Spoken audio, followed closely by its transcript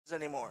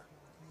anymore.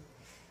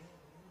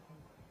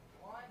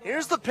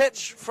 Here's the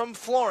pitch from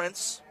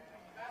Florence.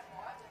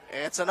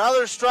 It's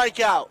another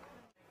strikeout.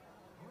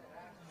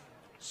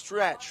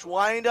 Stretch,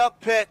 wind up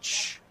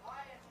pitch.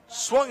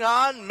 Swung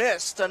on,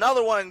 missed.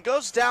 Another one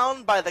goes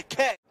down by the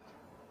K.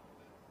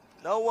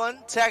 No one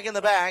tagging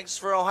the bags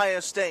for Ohio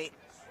State.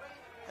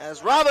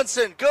 As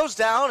Robinson goes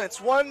down, it's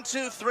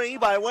 1-2-3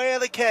 by way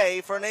of the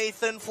K for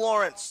Nathan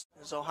Florence.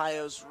 Is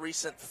Ohio's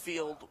recent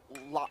field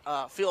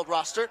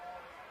roster.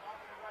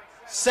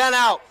 Sent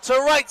out to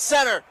right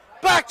center,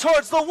 back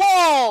towards the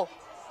wall.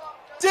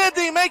 Did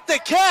he make the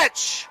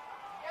catch?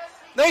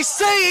 They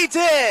say he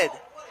did.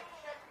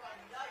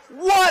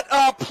 What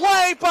a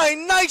play by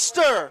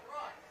Neister.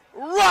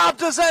 Rob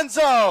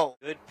DeZenzo.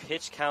 Good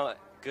pitch count,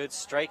 good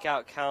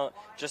strikeout count,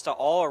 just an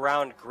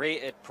all-around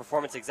great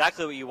performance,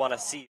 exactly what you want to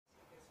see.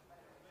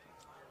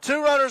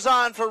 2 runners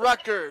on for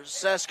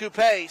Rutgers as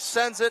Coupe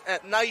sends it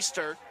at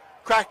Neister.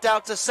 Cracked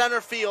out to center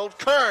field.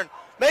 Kern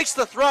makes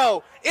the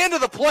throw into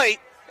the plate.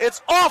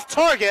 It's off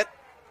target.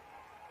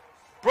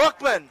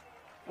 Brookman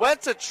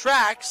went to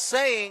track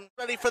saying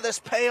ready for this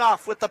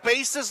payoff with the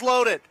bases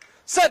loaded.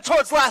 Sent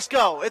towards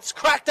Lasko. It's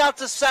cracked out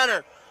to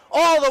center.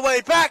 All the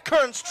way back.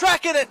 Kern's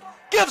tracking it.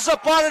 Gives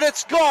up on it.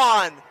 It's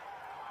gone.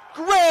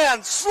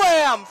 Grand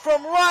slam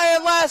from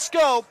Ryan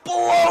Lasko.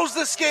 Blows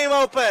this game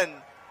open.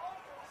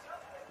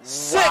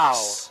 Wow.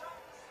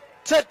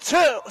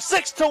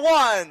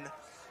 6-1.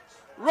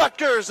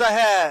 Rutgers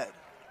ahead.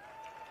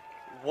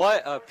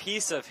 What a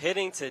piece of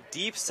hitting to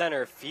deep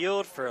center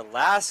field for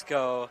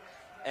Lasko.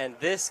 And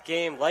this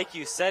game, like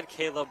you said,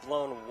 Caleb,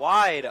 blown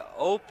wide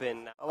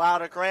open.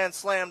 Allowed a grand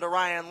slam to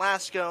Ryan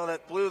Lasko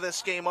that blew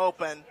this game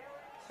open.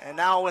 And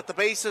now with the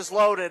bases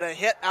loaded, a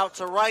hit out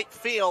to right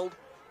field.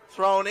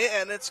 Thrown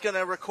in, it's going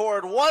to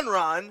record 1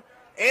 run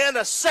and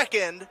a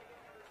second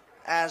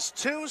as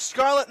 2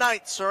 Scarlet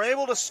Knights are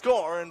able to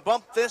score and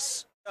bump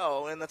this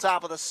in the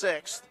top of the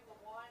 6th.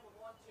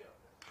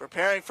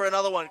 Preparing for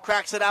another one,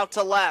 cracks it out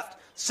to left.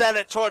 Sent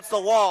it towards the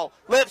wall.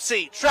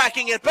 Lipsy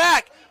tracking it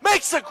back.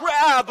 Makes a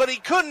grab, but he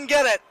couldn't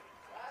get it.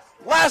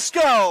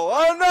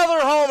 Lasko, another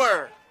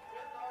homer.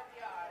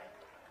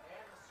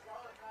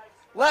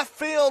 Left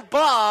field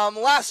bomb.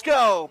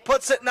 Lasko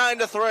puts it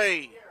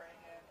 9-3.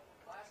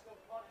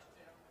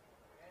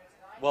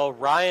 Well,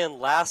 Ryan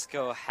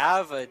Lasko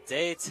have a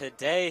day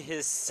today.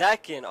 His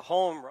 2nd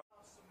home run.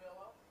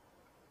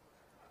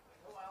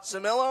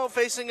 Samillo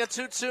facing a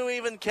 2-2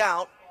 even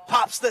count.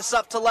 Pops this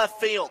up to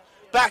left field.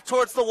 Back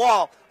towards the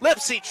wall.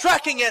 Lipsy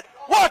tracking it.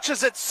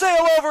 Watches it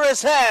sail over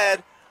his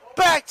head.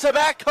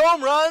 Back-to-back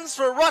home runs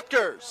for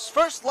Rutgers.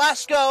 First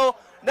Lasko,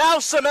 now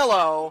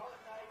Samillo.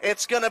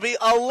 It's going to be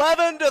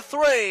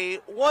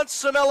 11-3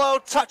 once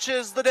Samillo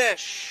touches the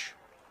dish.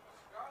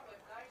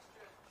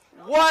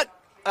 What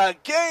a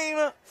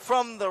game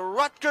from the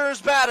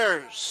Rutgers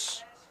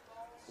batters.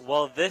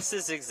 Well, this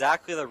is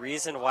exactly the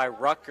reason why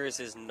Rutgers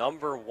is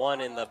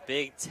 #1 in the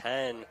Big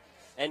Ten.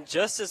 And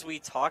just as we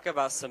talk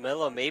about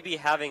Samillo maybe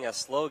having a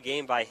slow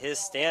game by his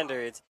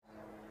standards.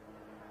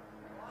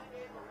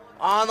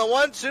 On the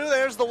 1-2,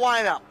 there's the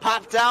windup.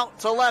 Popped out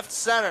to left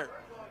center.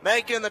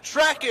 Making the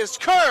track is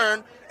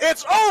Kern.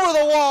 It's over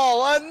the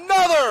wall.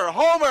 Another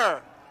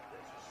homer.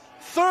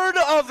 3rd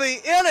of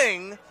the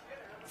inning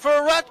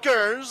for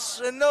Rutgers.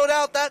 And no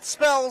doubt that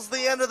spells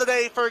the end of the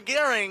day for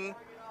Gehring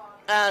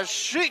as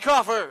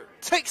Schieckhofer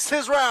takes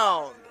his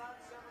round.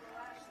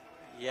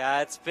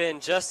 Yeah, it's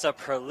been just a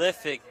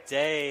prolific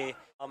day.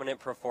 Dominant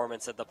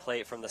performance at the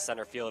plate from the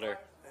center fielder.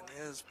 And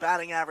his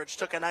batting average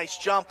took a nice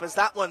jump as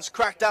that one's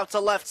cracked out to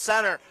left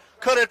center.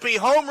 Could it be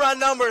home run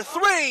number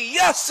 3?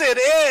 Yes, it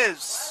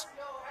is.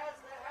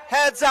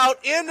 Heads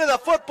out into the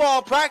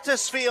football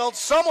practice field.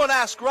 Someone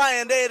asked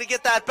Ryan Day to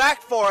get that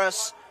back for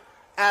us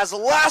as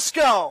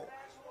Lasko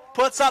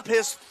puts up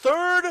his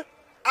 3rd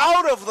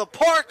out of the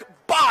park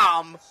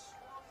bomb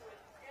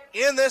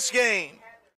in this game.